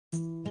订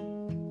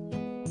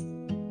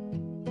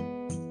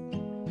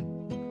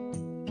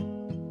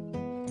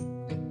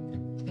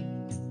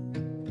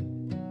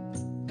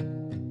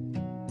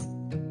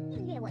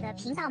阅我的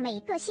频道，每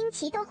个星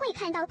期都会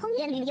看到烹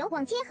饪、旅游、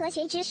网街和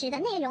学知识的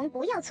内容，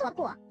不要错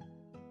过。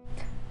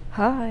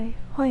嗨，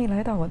欢迎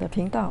来到我的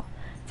频道。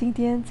今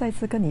天再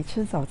次跟你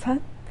吃早餐。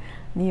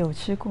你有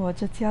吃过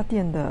这家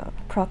店的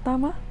Prata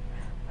吗？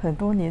很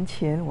多年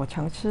前我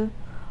常吃，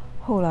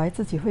后来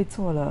自己会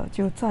做了，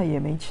就再也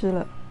没吃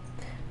了。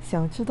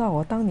想知道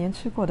我当年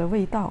吃过的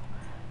味道，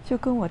就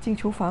跟我进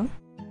厨房。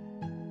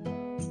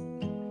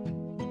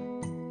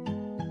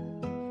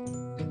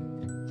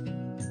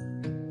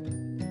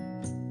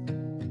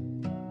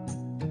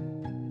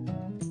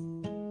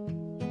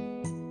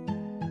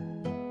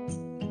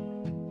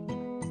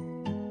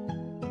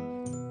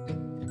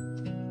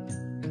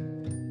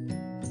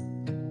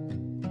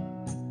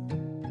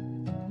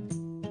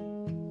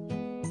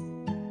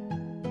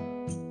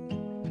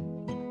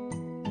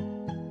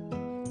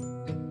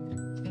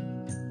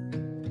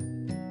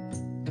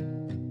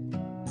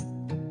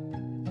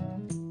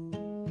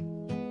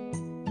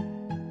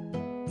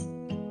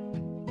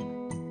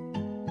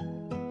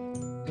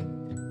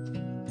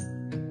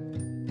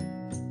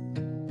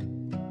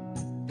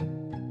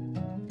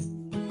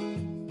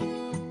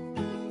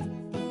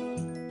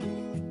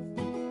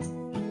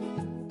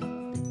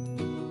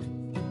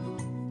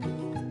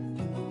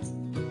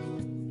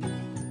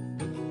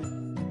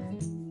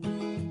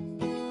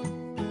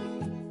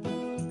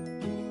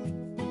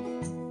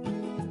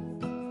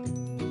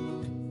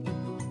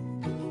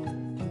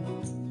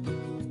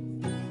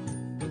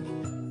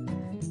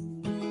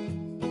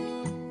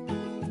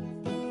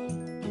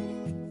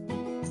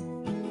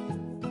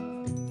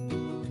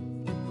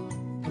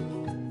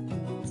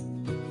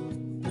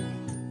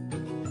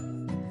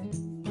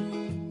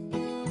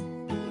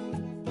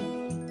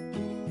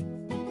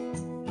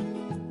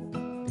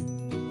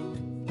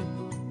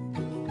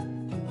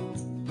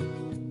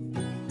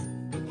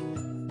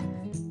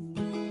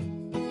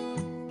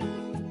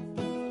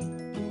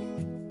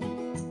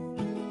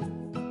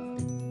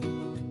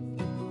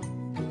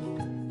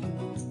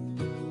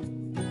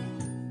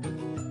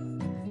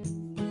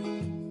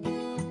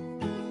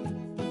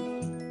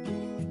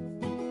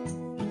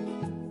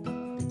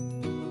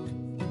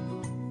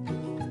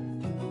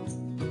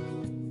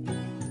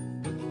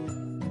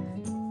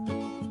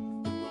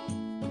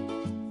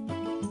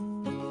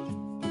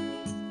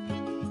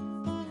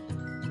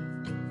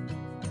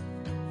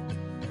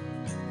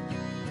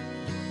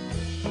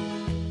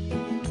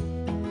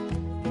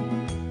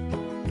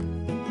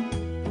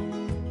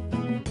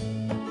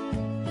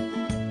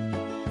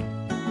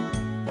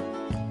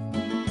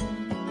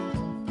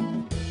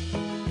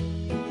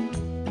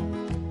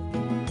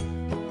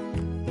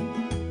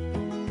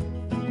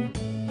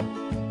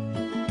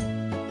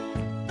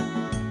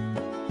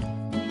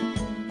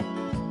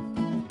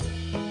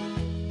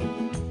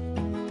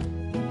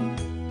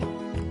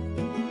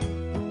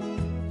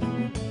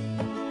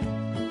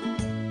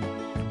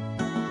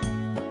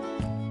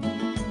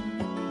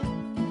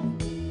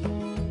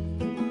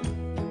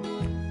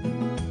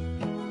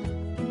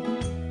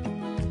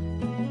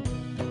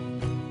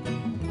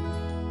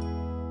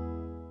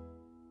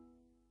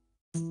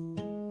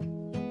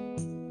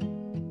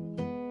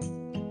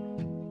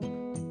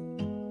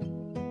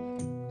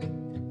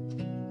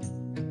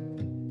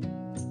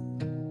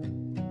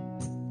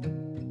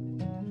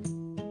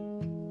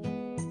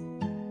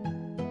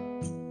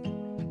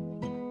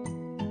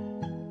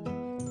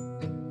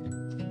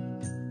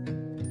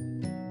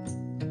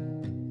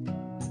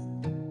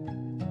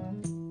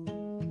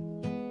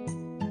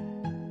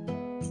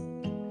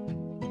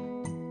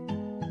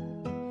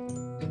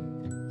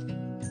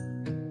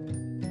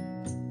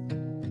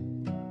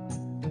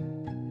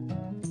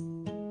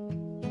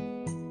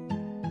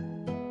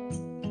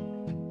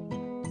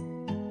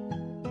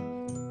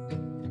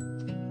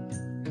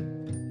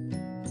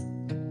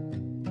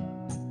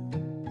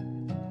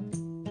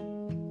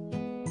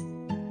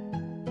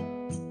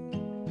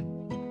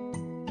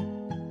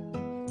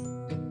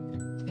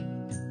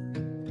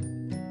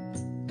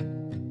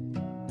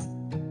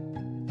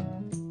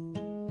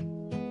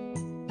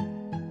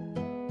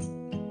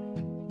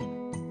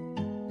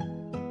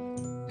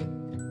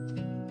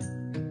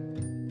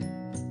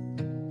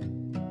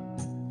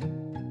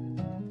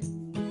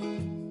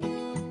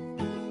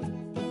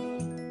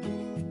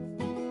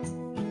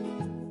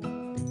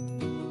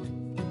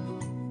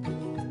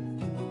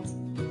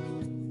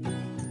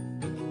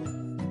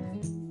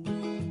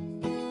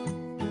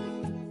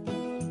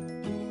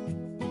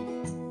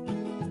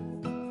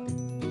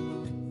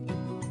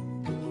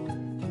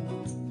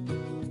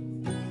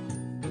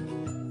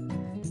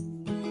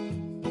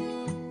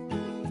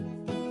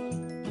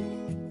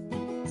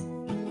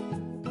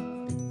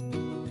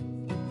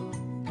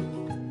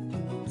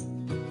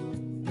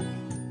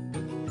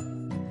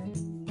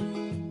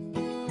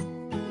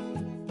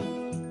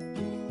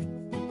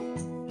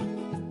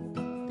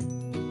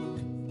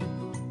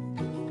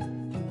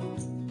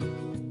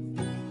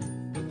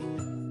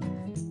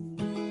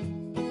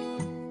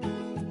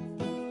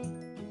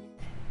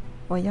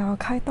我要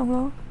开动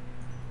咯。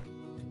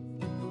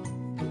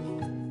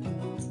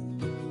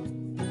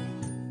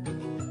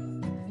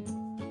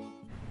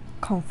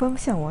confirm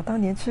像我当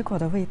年吃过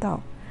的味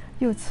道，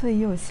又脆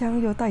又香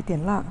又带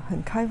点辣，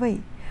很开胃。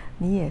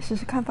你也试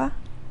试看吧。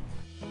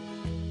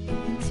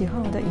喜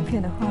欢我的影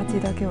片的话，记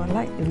得给我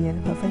like、留言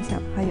和分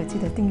享，还有记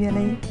得订阅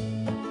嘞。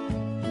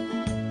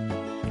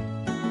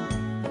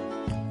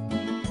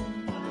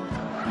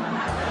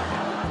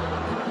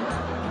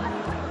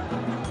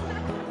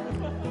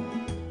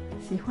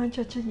喜欢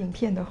这支影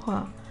片的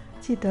话，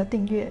记得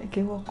订阅，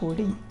给我鼓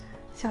励。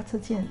下次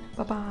见，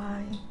拜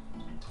拜。